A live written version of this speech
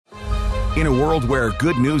In a world where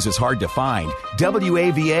good news is hard to find,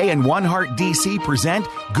 WAVA and One Heart DC present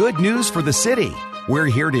Good News for the City. We're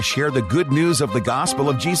here to share the good news of the gospel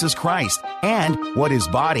of Jesus Christ and what His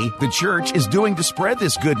body, the church, is doing to spread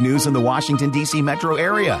this good news in the Washington, D.C. metro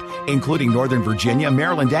area, including Northern Virginia,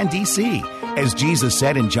 Maryland, and D.C. As Jesus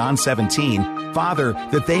said in John 17, Father,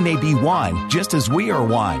 that they may be one, just as we are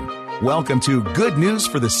one. Welcome to Good News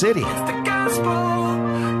for the City. It's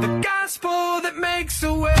the gospel that makes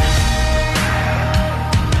a way.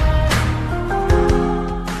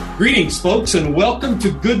 Greetings, folks, and welcome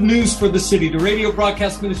to Good News for the City, the radio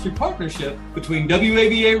broadcast ministry partnership between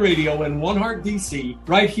WAVA Radio and One Heart DC,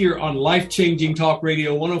 right here on Life-Changing Talk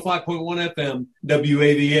Radio 105.1 FM,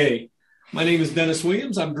 WAVA. My name is Dennis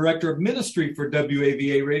Williams. I'm Director of Ministry for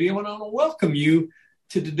WAVA Radio, and I want to welcome you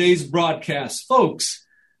to today's broadcast. Folks,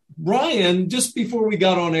 Brian, just before we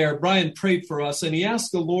got on air, Brian prayed for us, and he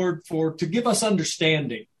asked the Lord to give us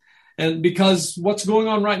understanding. And because what's going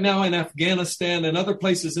on right now in Afghanistan and other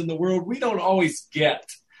places in the world, we don't always get.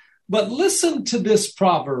 But listen to this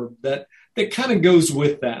proverb that kind of goes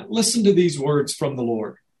with that. Listen to these words from the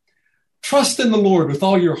Lord. Trust in the Lord with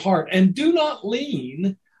all your heart and do not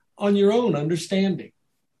lean on your own understanding.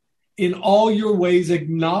 In all your ways,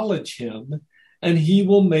 acknowledge Him and He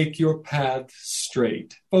will make your path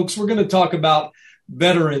straight. Folks, we're going to talk about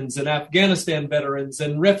veterans and Afghanistan veterans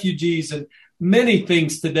and refugees and many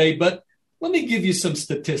things today, but let me give you some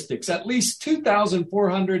statistics. At least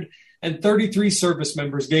 2,433 service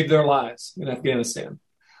members gave their lives in Afghanistan.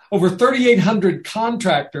 Over 3,800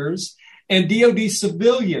 contractors and DoD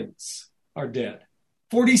civilians are dead.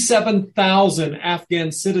 47,000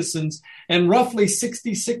 Afghan citizens and roughly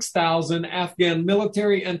 66,000 Afghan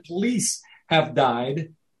military and police have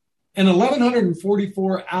died, and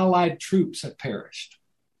 1,144 Allied troops have perished.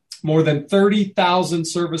 More than 30,000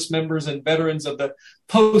 service members and veterans of the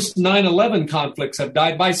post-9/11 conflicts have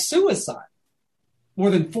died by suicide,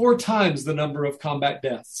 more than 4 times the number of combat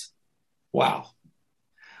deaths. Wow.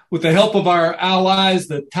 With the help of our allies,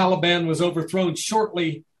 the Taliban was overthrown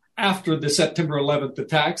shortly after the September 11th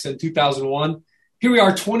attacks in 2001. Here we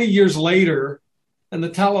are 20 years later, and the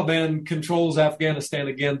Taliban controls Afghanistan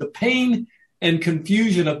again. The pain and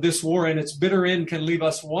confusion of this war and its bitter end can leave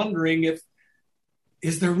us wondering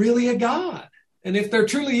is there really a God? And if there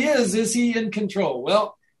truly is He in control?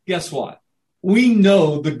 Well, guess what? We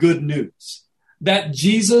know the good news, that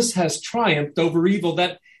Jesus has triumphed over evil,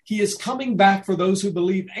 that He is coming back for those who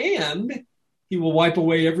believe, and He will wipe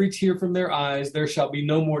away every tear from their eyes. There shall be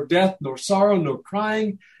no more death, nor sorrow, nor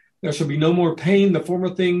crying. There shall be no more pain. The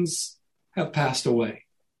former things have passed away.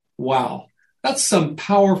 Wow. That's some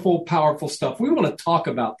powerful, powerful stuff. We want to talk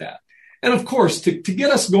about that. And of course, to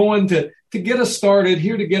get us going, to get us started,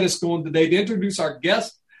 here to get us going today, to introduce our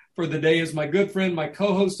guest for the day is my good friend, my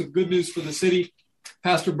co-host of Good News for the City,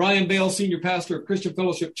 Pastor Brian Bale, Senior Pastor of Christian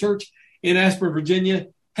Fellowship Church in Ashburn, Virginia.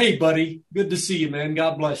 Hey, buddy, good to see you, man.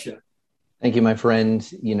 God bless you. Thank you, my friend.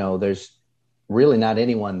 You know, there's really not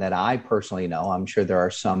anyone that I personally know. I'm sure there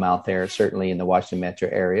are some out there, certainly in the Washington metro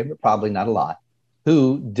area, but probably not a lot,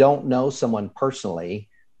 who don't know someone personally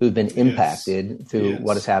who've been impacted through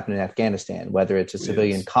what has happened in Afghanistan, whether it's a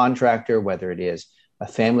civilian contractor, whether it is a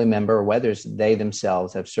family member, or whether it's they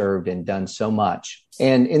themselves have served and done so much.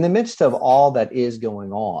 And in the midst of all that is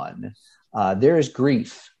going on, there is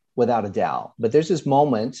grief without a doubt. But there's this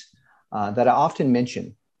moment that I often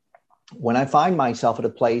mention when I find myself at a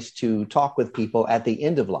place to talk with people at the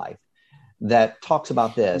end of life that talks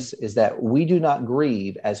about this, is that we do not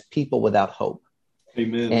grieve as people without hope.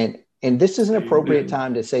 Amen. And this is an appropriate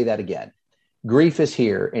time to say that again. Grief is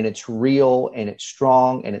here, and it's real, and it's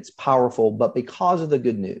strong, and it's powerful. But because of the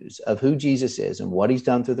good news of who Jesus is and what He's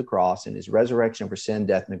done through the cross and His resurrection for sin,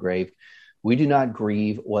 death, and the grave, we do not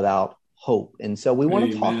grieve without hope. And so we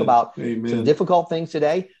want to talk about some difficult things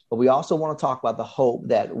today, but we also want to talk about the hope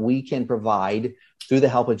that we can provide through the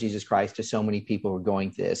help of Jesus Christ to so many people who are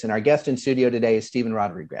going through this. And our guest in studio today is Stephen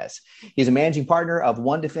Rodriguez. He's a managing partner of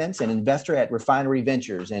One Defense and investor at Refinery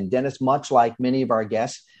Ventures. And Dennis, much like many of our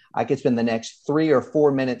guests, I could spend the next 3 or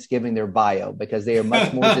 4 minutes giving their bio because they are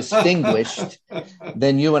much more distinguished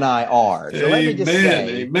than you and I are. So let me just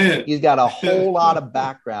say, he's got a whole lot of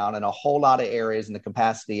background and a whole lot of areas in the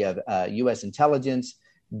capacity of U.S. intelligence,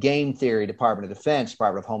 game theory, Department of Defense,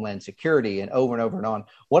 Department of Homeland Security, and over and over and on.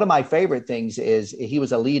 One of my favorite things is he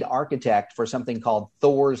was a lead architect for something called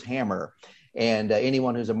Thor's Hammer. And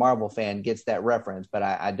anyone who's a Marvel fan gets that reference, but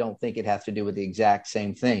I don't think it has to do with the exact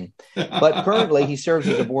same thing. But currently, he serves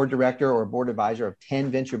as a board director or a board advisor of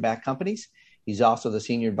 10 venture-backed companies. He's also the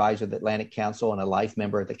senior advisor of the Atlantic Council and a life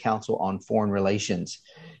member of the Council on Foreign Relations.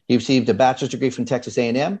 He received a bachelor's degree from Texas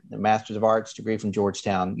A&M, a master's of arts degree from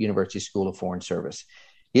Georgetown University School of Foreign Service.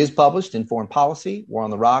 He is published in Foreign Policy, War on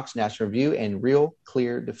the Rocks, National Review, and Real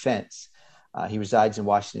Clear Defense. He resides in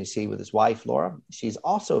Washington, D.C. with his wife, Laura. She's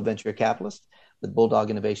also a venture capitalist with Bulldog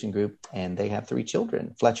Innovation Group, and they have 3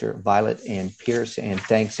 children, Fletcher, Violet, and Pierce. And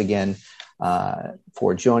thanks again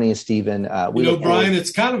for joining us, Stephen. Brian,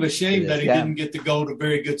 it's kind of a shame that he didn't get to go to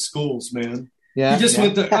very good schools, man. Yeah, he just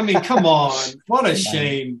went to, come on. What a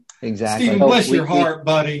shame. Exactly. Stephen, bless your heart,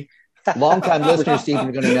 buddy. Longtime listeners, Stephen,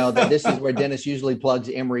 are going to know that this is where Dennis usually plugs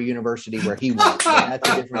Emory University, where he went. That's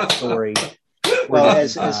a different story. Well,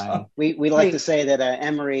 as we like to say that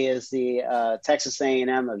Emory is the Texas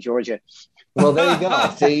A&M of Georgia. Well, there you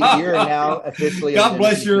go. See, you're now officially. God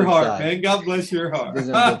bless your heart, man. God bless your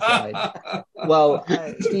heart. Well,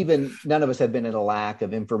 Stephen, none of us have been at a lack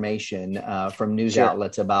of information from news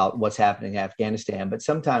outlets about what's happening in Afghanistan. But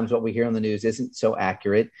sometimes what we hear on the news isn't so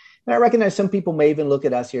accurate. And I recognize some people may even look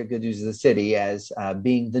at us here at Good News of the City as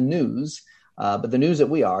being the news. But the news that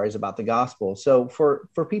we are is about the gospel. So for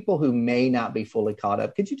people who may not be fully caught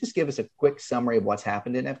up, could you just give us a quick summary of what's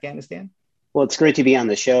happened in Afghanistan? Well, it's great to be on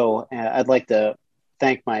the show. I'd like to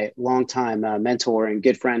thank my longtime mentor and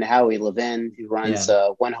good friend, Howie Levin, who runs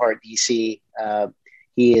One Heart DC.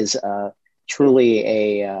 He is truly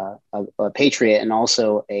a patriot and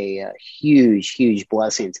also a huge, huge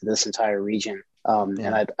blessing to this entire region.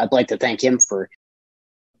 And I'd like to thank him for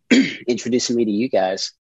introducing me to you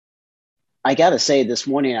guys. I got to say, this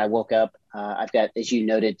morning I woke up. I've got, as you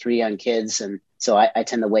noted, 3 young kids, and so I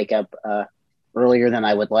tend to wake up earlier than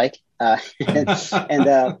I would like. And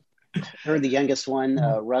heard the youngest one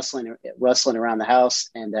rustling around the house,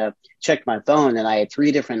 and checked my phone, and I had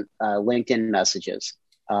 3 different LinkedIn messages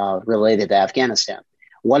related to Afghanistan.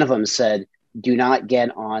 One of them said, "Do not get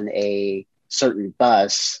on a certain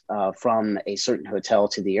bus from a certain hotel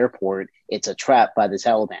to the airport. It's a trap by the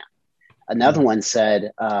Taliban." Another one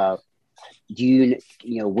said,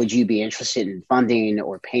 would you be interested in funding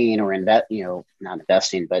or paying or not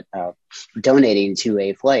investing, but donating to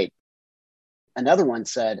a flight? Another one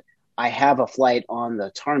said, "I have a flight on the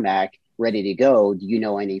tarmac ready to go. Do you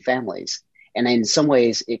know any families?" And in some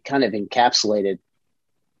ways, it kind of encapsulated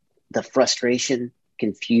the frustration,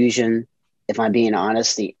 confusion, if I'm being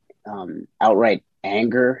honest, the outright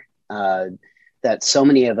anger that so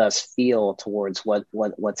many of us feel towards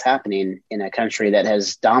what's happening in a country that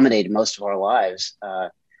has dominated most of our lives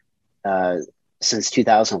since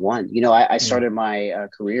 2001. I started my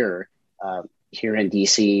career here in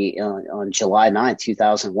DC on July 9th,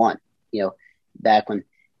 2001. Back when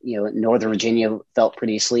Northern Virginia felt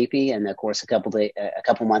pretty sleepy, and of course a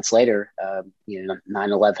couple months later,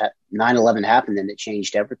 9/11 happened, and it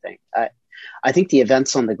changed everything. I think the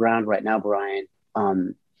events on the ground right now, Brian,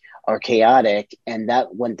 are chaotic, and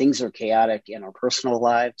that when things are chaotic in our personal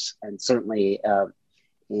lives, and certainly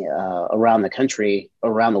around the country,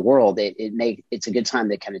 around the world, it's a good time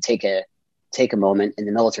to kind of take a moment. In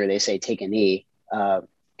the military, they say take a knee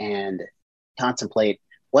and contemplate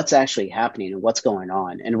what's actually happening and what's going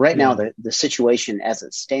on. And right now, the situation as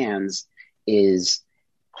it stands is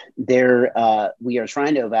we are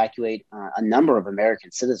trying to evacuate a number of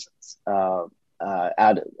American citizens.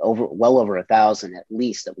 Well over 1,000 at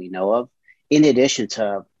least that we know of. In addition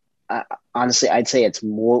to, honestly, I'd say it's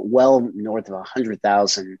well north of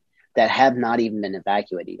 100,000 that have not even been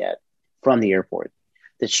evacuated yet from the airport.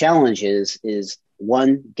 The challenge is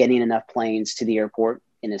one, getting enough planes to the airport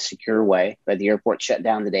in a secure way. But the airport shut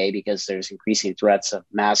down today because there's increasing threats of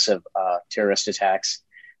massive terrorist attacks,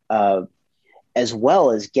 as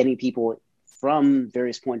well as getting people from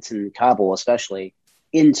various points in Kabul, especially,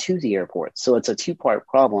 into the airport. So it's a 2-part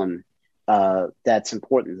problem that's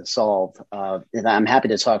important to solve, and I'm happy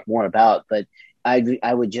to talk more about, but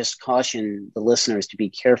I would just caution the listeners to be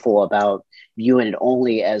careful about viewing it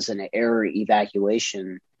only as an air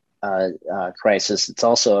evacuation crisis. It's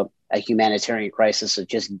also a humanitarian crisis of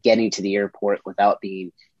just getting to the airport without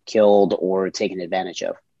being killed or taken advantage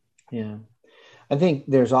of. Yeah. I think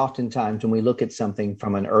there's oftentimes when we look at something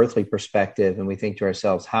from an earthly perspective and we think to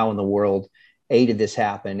ourselves, how in the world A, did this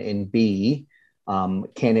happen? And B,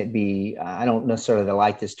 can it be, I don't necessarily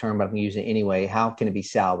like this term, but I'm going to use it anyway. How can it be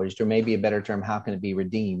salvaged? Or maybe a better term, how can it be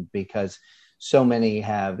redeemed? Because so many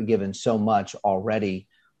have given so much already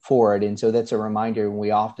for it. And so that's a reminder when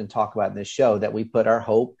we often talk about in this show that we put our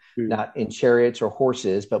hope not in chariots or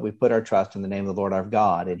horses, but we put our trust in the name of the Lord our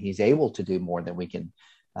God. And he's able to do more than we can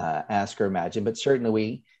ask or imagine. But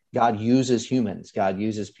certainly God uses humans. God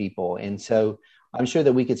uses people. And so I'm sure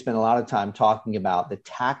that we could spend a lot of time talking about the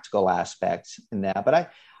tactical aspects in that,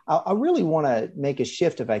 but I really want to make a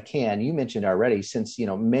shift if I can. You mentioned already, since,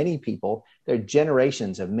 many people, there are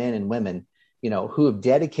generations of men and women, who have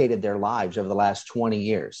dedicated their lives over the last 20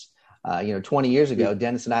 years. 20 years ago,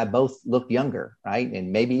 Dennis and I both looked younger, right?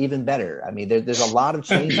 And maybe even better. I mean, there's a lot of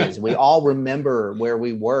changes. We all remember where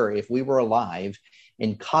we were if we were alive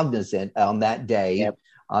and cognizant on that day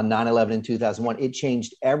on 9/11 in 2001. It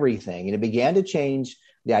changed everything. And it began to change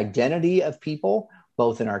the identity of people,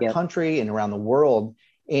 both in our country and around the world.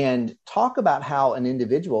 And talk about how an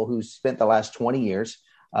individual who's spent the last 20 years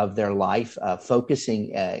of their life focusing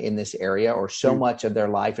in this area, or so much of their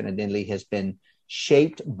life and identity has been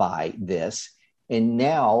shaped by this. And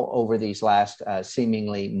now over these last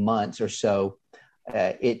seemingly months or so,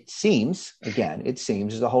 it seems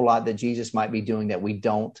there's a whole lot that Jesus might be doing that we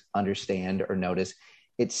don't understand or notice.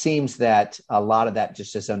 It seems that a lot of that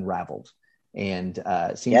just is unraveled and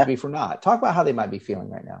seems to be for naught. Talk about how they might be feeling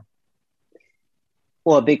right now.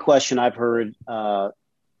 Well, a big question I've heard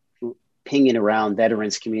pinging around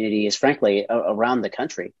veterans community is, frankly, around the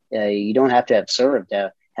country. You don't have to have served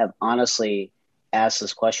to have honestly asked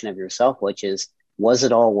this question of yourself, which is, was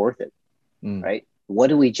it all worth it? Right? What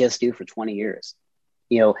did we just do for 20 years?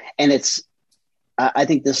 And I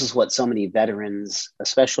think this is what so many veterans,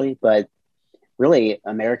 especially, but really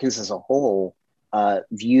Americans as a whole,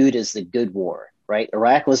 viewed as the good war, right?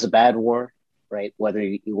 Iraq was a bad war, right? Whether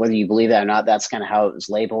you believe that or not, that's kind of how it was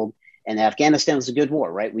labeled. And Afghanistan was a good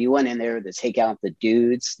war, right? We went in there to take out the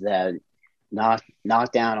dudes that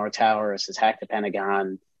knocked down our towers, attacked the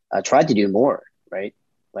Pentagon, tried to do more, right?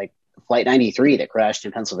 Like Flight 93 that crashed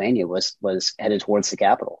in Pennsylvania was headed towards the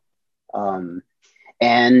Capitol.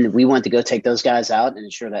 And we went to go take those guys out and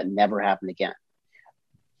ensure that never happened again.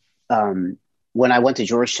 When I went to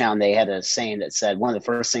Georgetown, they had a saying that said, one of the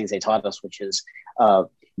first things they taught us, which is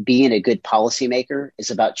being a good policymaker is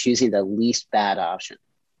about choosing the least bad option.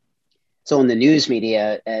 So in the news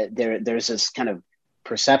media, there's this kind of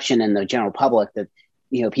perception in the general public that,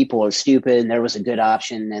 people are stupid and there was a good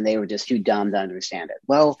option and they were just too dumb to understand it.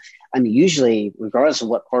 Well, I mean, usually, regardless of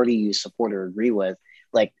what party you support or agree with,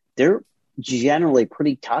 like, they're generally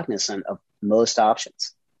pretty cognizant of most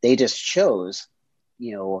options. They just chose,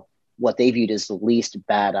 what they viewed as the least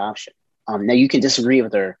bad option. Now you can disagree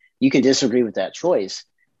with that choice,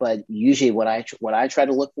 but usually what I try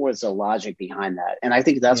to look for is the logic behind that. And I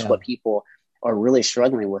think that's what people are really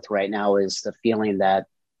struggling with right now, is the feeling that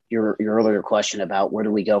your earlier question about where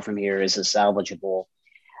do we go from here, is this salvageable?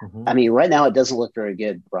 I mean, right now it doesn't look very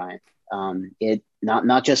good, Brian. It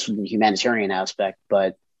not just from the humanitarian aspect,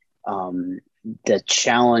 but the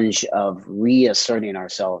challenge of reasserting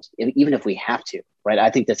ourselves, even if we have to, right?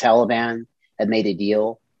 I think the Taliban had made a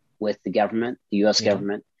deal with the government, the U.S.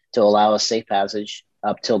 government, to allow us safe passage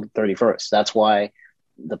up till the 31st. That's why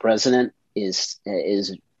the president is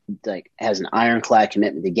like has an ironclad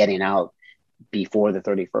commitment to getting out before the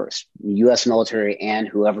 31st. U.S. military and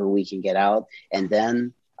whoever we can get out, and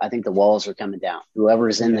then I think the walls are coming down. Whoever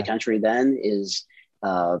is in the country then is,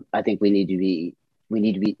 I think we need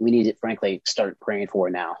to frankly start praying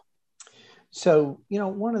for now. So,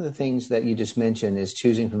 one of the things that you just mentioned is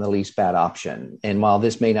choosing from the least bad option. And while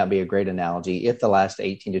this may not be a great analogy, if the last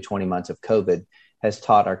 18 to 20 months of COVID has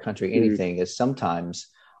taught our country anything, is sometimes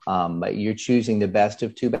you're choosing the best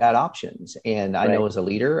of two bad options. And I know as a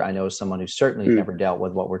leader, I know as someone who certainly never dealt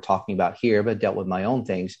with what we're talking about here, but dealt with my own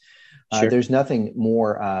things. There's nothing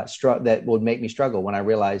more that would make me struggle when I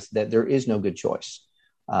realize that there is no good choice.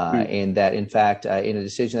 And that, in fact, in a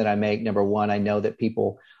decision that I make, number one, I know that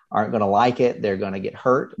people aren't going to like it. They're going to get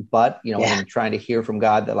hurt. But, I'm trying to hear from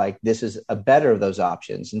God that, like, this is a better of those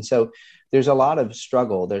options. And so there's a lot of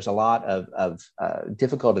struggle. There's a lot of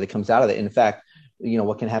difficulty that comes out of it. In fact,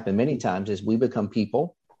 what can happen many times is we become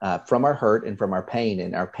people from our hurt and from our pain,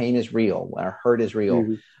 and our pain is real. Our hurt is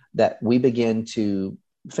real, that we begin to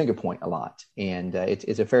finger point a lot. And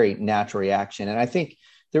it's a very natural reaction. And I think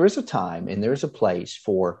there is a time and there is a place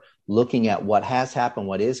for looking at what has happened,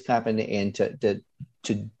 what is happening, and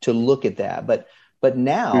to look at that. But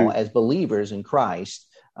now, as believers in Christ,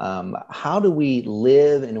 how do we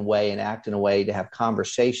live in a way and act in a way to have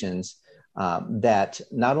conversations that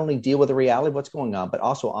not only deal with the reality of what's going on, but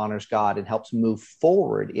also honors God and helps move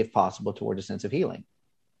forward, if possible, toward a sense of healing?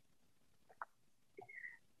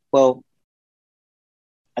 Well,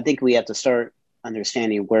 I think we have to start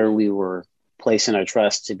understanding where we were placing our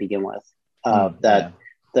trust to begin with.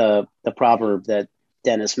 The proverb that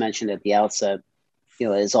Dennis mentioned at the outset,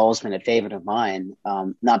 has always been a favorite of mine.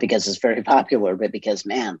 Not because it's very popular, but because,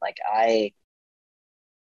 man, like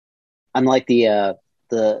I'm like the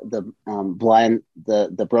blind,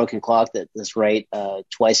 the broken clock that is right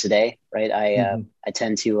twice a day, right? I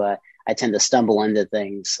tend to stumble into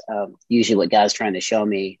things, usually what God's trying to show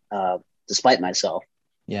me, despite myself.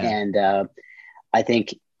 Yeah. And I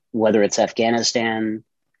think whether it's Afghanistan,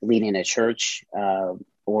 leading a church,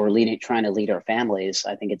 or trying to lead our families,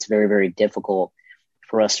 I think it's very, very difficult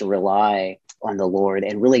for us to rely on the Lord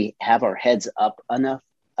and really have our heads up enough,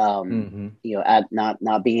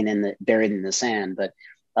 not being buried in the sand, but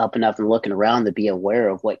up enough and looking around to be aware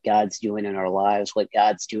of what God's doing in our lives, what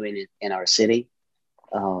God's doing in our city,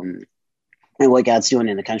 and what God's doing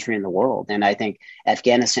in the country and the world. And I think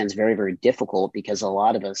Afghanistan is very, very difficult because a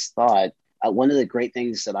lot of us thought, one of the great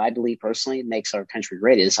things that I believe personally makes our country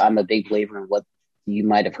great is I'm a big believer in what you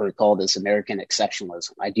might have heard called as American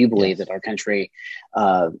exceptionalism. I do believe that our country,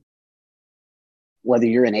 whether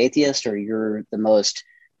you're an atheist or you're the most,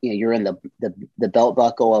 you're in the belt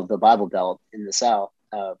buckle of the Bible Belt in the South,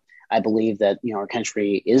 I believe that, our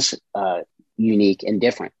country is unique and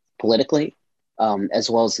different politically, as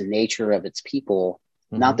well as the nature of its people.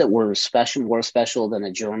 Not that we're more special than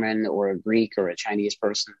a German or a Greek or a Chinese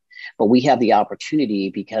person, but we have the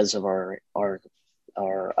opportunity because of our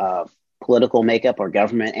political makeup, our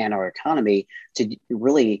government, and our economy to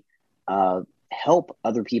really help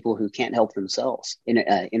other people who can't help themselves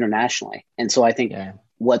internationally. And so I think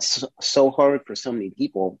what's so hard for so many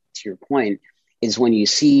people, to your point, is when you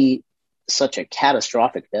see such a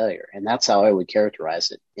catastrophic failure, and that's how I would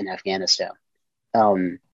characterize it in Afghanistan.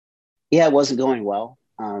 It wasn't going well.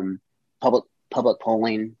 Public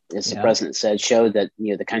polling, as the president said, showed that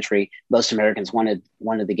the country, most Americans wanted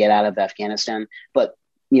to get out of Afghanistan, but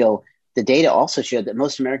the data also showed that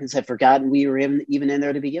most Americans had forgotten we were even in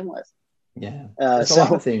there to begin with. There's a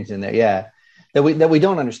lot of things in there, that we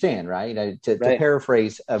don't understand, right? To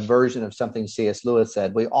paraphrase a version of something C.S. Lewis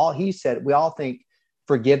said, we all think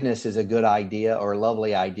forgiveness is a good idea or a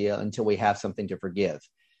lovely idea until we have something to forgive.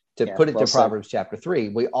 To put it to Proverbs chapter 3,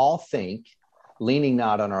 we all think leaning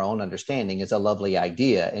not on our own understanding is a lovely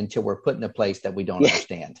idea until we're put in a place that we don't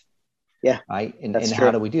understand. Right. And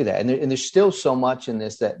how do we do that? And there's still so much in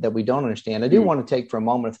this that we don't understand. I do want to take for a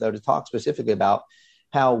moment, though, to talk specifically about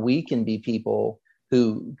how we can be people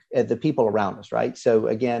who, the people around us. Right. So,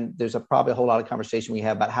 again, there's probably a whole lot of conversation we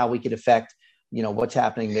have about how we could affect, what's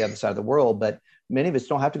happening on the other side of the world. But many of us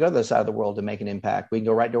don't have to go to the other side of the world to make an impact. We can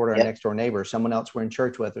go right door to our next door neighbor, someone else we're in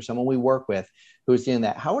church with, or someone we work with who's doing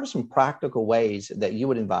that. How are some practical ways that you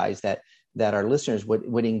would advise that our listeners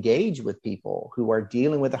would engage with people who are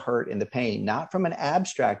dealing with the hurt and the pain, not from an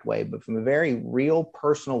abstract way, but from a very real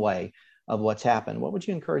personal way of what's happened? What would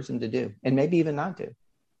you encourage them to do, and maybe even not do?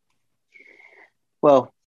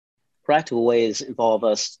 Well, practical ways involve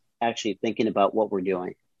us actually thinking about what we're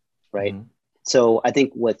doing, right? So I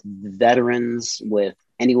think with veterans, with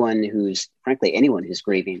anyone who's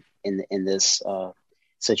grieving in this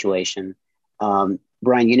situation,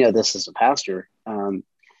 Brian, this as a pastor,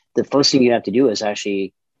 the first thing you have to do is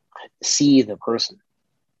actually see the person,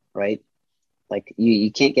 right? Like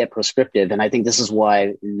you can't get prescriptive. And I think this is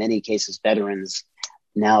why in many cases, veterans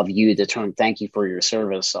now view the term "thank you for your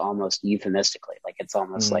service" almost euphemistically. Like it's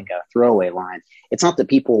almost like a throwaway line. It's not that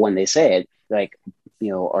people, when they say it, like,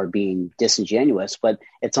 are being disingenuous, but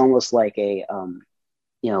it's almost like a,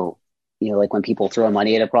 like when people throw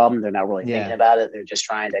money at a problem, they're not really thinking about it. They're just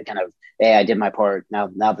trying to kind of, hey, I did my part. Now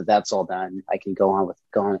that that's all done, I can go on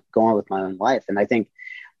with my own life. And I think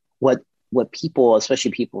what people,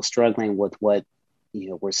 especially people struggling with what,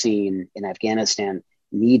 we're seeing in Afghanistan,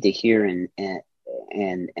 need to hear and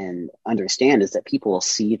understand is that people will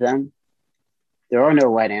see them. There are no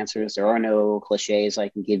right answers. There are no cliches I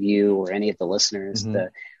can give you or any of the listeners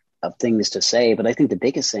of things to say. But I think the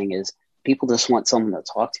biggest thing is people just want someone to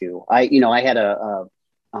talk to. I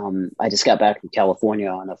just got back from California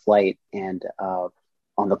on a flight, and on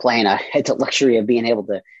the plane, I had the luxury of being able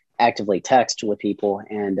to actively text with people.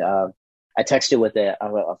 And I texted with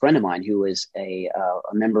a friend of mine who was a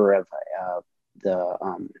member of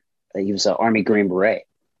he was an Army Green Beret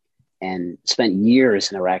and spent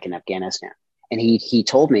years in Iraq and Afghanistan. And he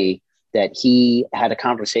told me that he had a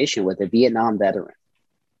conversation with a Vietnam veteran,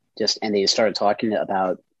 and they started talking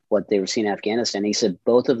about what they were seeing in Afghanistan. He said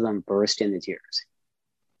both of them burst into tears.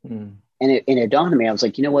 And it dawned on me, I was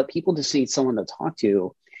like, you know what? People just need someone to talk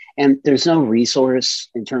to. And there's no resource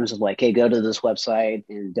in terms of like, hey, go to this website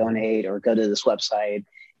and donate, or go to this website.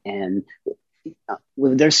 And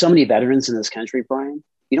there's so many veterans in this country, Brian.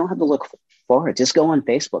 You don't have to look far. Just go on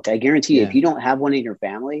Facebook. I guarantee you, if you don't have one in your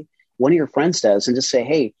family, one of your friends does, and just say,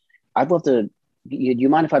 hey, I'd love to, do you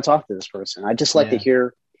mind if I talk to this person? I'd just like to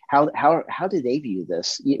hear how do they view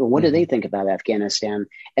this? What do they think about Afghanistan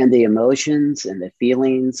and the emotions and the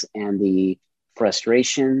feelings and the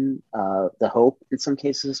frustration, the hope in some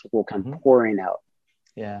cases will come pouring out.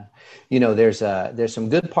 Yeah. There's some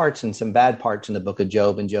good parts and some bad parts in the book of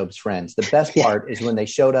Job and Job's friends. The best part is when they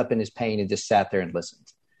showed up in his pain and just sat there and listened.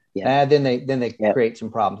 Yeah. And then they create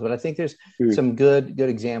some problems. But I think there's some good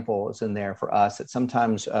examples in there for us that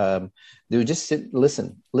sometimes they would just sit,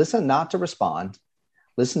 listen not to respond,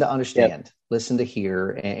 listen to understand, listen to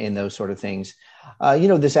hear, and those sort of things.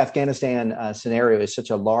 This Afghanistan scenario is such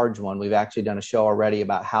a large one. We've actually done a show already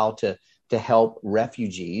about how to help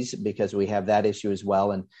refugees, because we have that issue as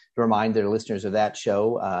well. And to remind the listeners of that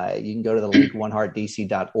show, you can go to the link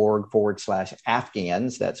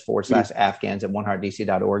oneheartdc.org/Afghans. That's /Afghans at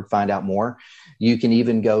oneheartdc.org. Find out more. You can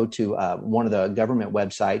even go to one of the government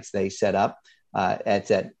websites they set up.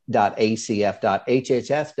 It's at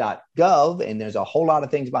 .acf.hhs.gov. And there's a whole lot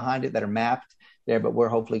of things behind it that are mapped there, but we're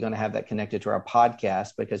hopefully going to have that connected to our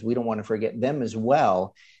podcast because we don't want to forget them as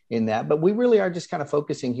well in that. But we really are just kind of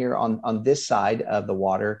focusing here on this side of the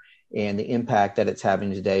water and the impact that it's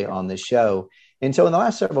having today on this show. And so in the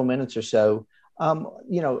last several minutes or so,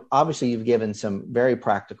 obviously you've given some very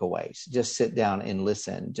practical ways. Just sit down and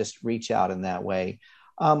listen, just reach out in that way.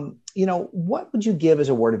 What would you give as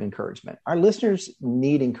a word of encouragement? Our listeners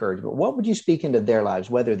need encouragement. What would you speak into their lives,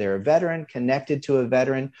 whether they're a veteran, connected to a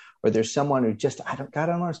veteran, or there's someone who just, I don't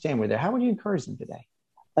understand where they're, how would you encourage them today?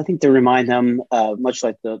 I think to remind them, much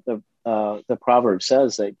like the proverb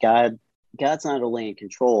says, that God's not only in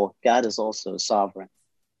control, God is also sovereign.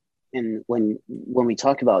 And when we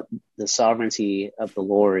talk about the sovereignty of the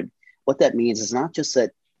Lord, what that means is not just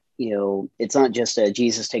that, it's not just a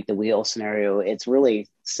Jesus take the wheel scenario. It's really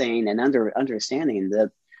saying and understanding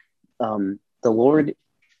that the Lord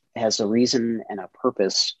has a reason and a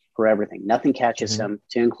purpose for everything. Nothing catches him,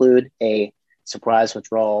 to include a surprise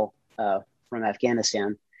withdrawal from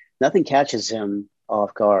Afghanistan. Nothing catches him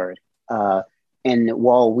off guard. And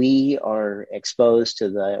while we are exposed to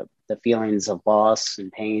the feelings of loss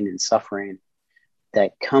and pain and suffering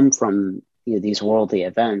that come from these worldly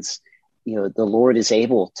events, the Lord is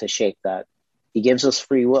able to shake that. He gives us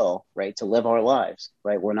free will, right, to live our lives,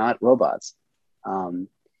 right? We're not robots.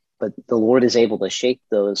 But the Lord is able to shake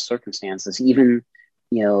those circumstances, even,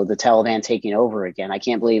 the Taliban taking over again. I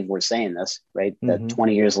can't believe we're saying this, right? That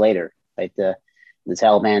 20 years later, right? The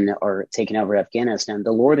Taliban are taking over Afghanistan.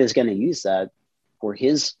 The Lord is going to use that for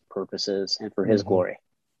his purposes and for his glory.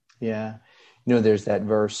 Yeah. There's that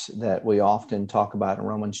verse that we often talk about in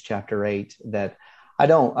Romans chapter 8 that I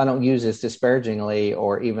don't use this disparagingly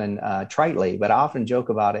or even tritely, but I often joke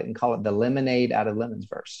about it and call it the lemonade out of lemons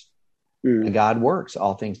verse. God works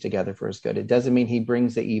all things together for his good. It doesn't mean he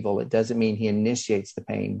brings the evil. It doesn't mean he initiates the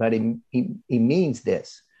pain, but he means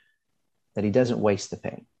this, that he doesn't waste the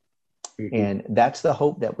pain. And that's the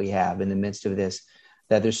hope that we have in the midst of this,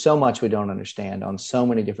 that there's so much we don't understand on so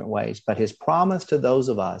many different ways. But his promise to those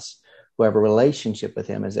of us who have a relationship with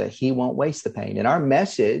him is that he won't waste the pain. And our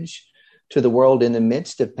message to the world in the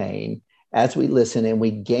midst of pain, as we listen and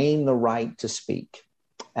we gain the right to speak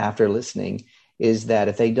after listening, is that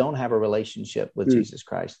if they don't have a relationship with Jesus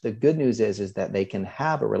Christ, the good news is that they can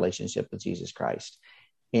have a relationship with Jesus Christ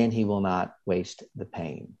and he will not waste the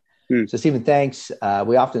pain. So, Stephen, thanks.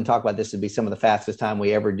 We often talk about this to be some of the fastest time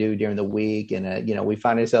we ever do during the week. And, we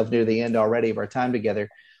find ourselves near the end already of our time together.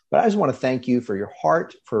 But I just want to thank you for your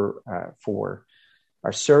heart, for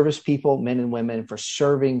our service people, men and women, for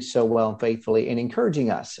serving so well and faithfully and encouraging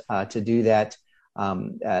us to do that.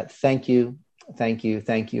 Thank you. Thank you.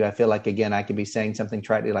 Thank you. I feel like, again, I could be saying something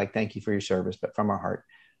tritely like thank you for your service, but from our heart,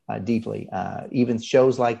 deeply. Even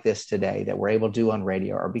shows like this today that we're able to do on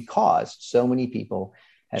radio are because so many people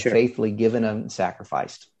have faithfully given and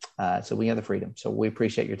sacrificed. So we have the freedom. So we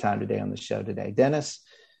appreciate your time today on the show today. Dennis,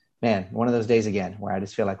 man, one of those days again where I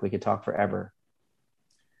just feel like we could talk forever.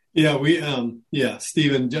 Yeah,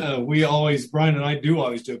 Stephen, Brian and I do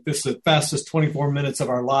always do it. This is the fastest 24 minutes of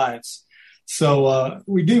our lives. So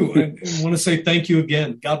we do. I want to say thank you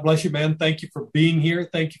again. God bless you, man. Thank you for being here.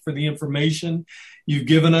 Thank you for the information you've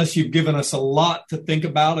given us. You've given us a lot to think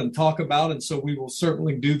about and talk about. And so we will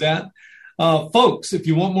certainly do that. Folks, if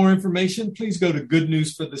you want more information, please go to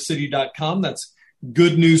goodnewsforthecity.com. That's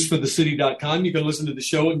goodnewsforthecity.com. You can listen to the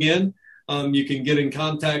show again. You can get in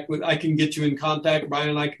contact I can get you in contact. Brian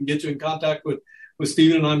and I can get you in contact with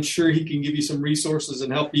Stephen, and I'm sure he can give you some resources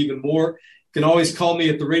and help you even more. You can always call me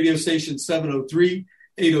at the radio station,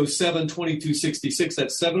 703-807-2266.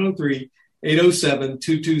 That's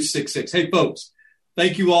 703-807-2266. Hey, folks,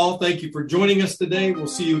 thank you all. Thank you for joining us today. We'll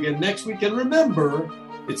see you again next week. And remember,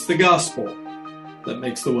 it's the gospel that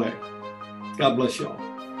makes the way. God bless y'all.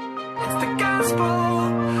 It's the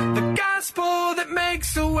gospel that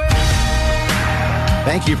makes a way.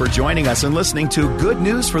 Thank you for joining us and listening to Good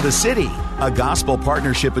News for the City, a gospel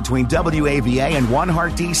partnership between WAVA and One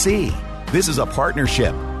Heart DC. This is a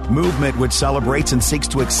partnership movement which celebrates and seeks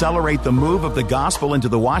to accelerate the move of the gospel into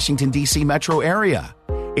the Washington, D.C. metro area.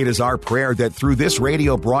 It is our prayer that through this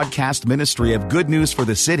radio broadcast ministry of Good News for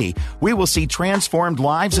the City, we will see transformed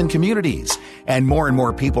lives and communities, and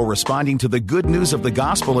more people responding to the good news of the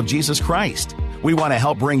gospel of Jesus Christ. We want to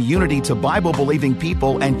help bring unity to Bible-believing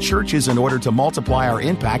people and churches in order to multiply our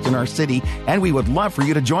impact in our city, and we would love for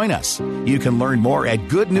you to join us. You can learn more at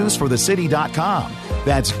goodnewsforthecity.com.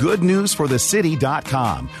 That's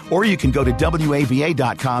goodnewsforthecity.com. Or you can go to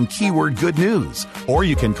WAVA.com, keyword good news. Or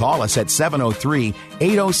you can call us at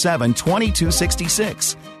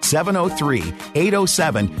 703-807-2266.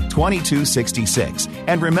 703-807-2266.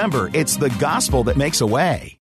 And remember, it's the gospel that makes a way.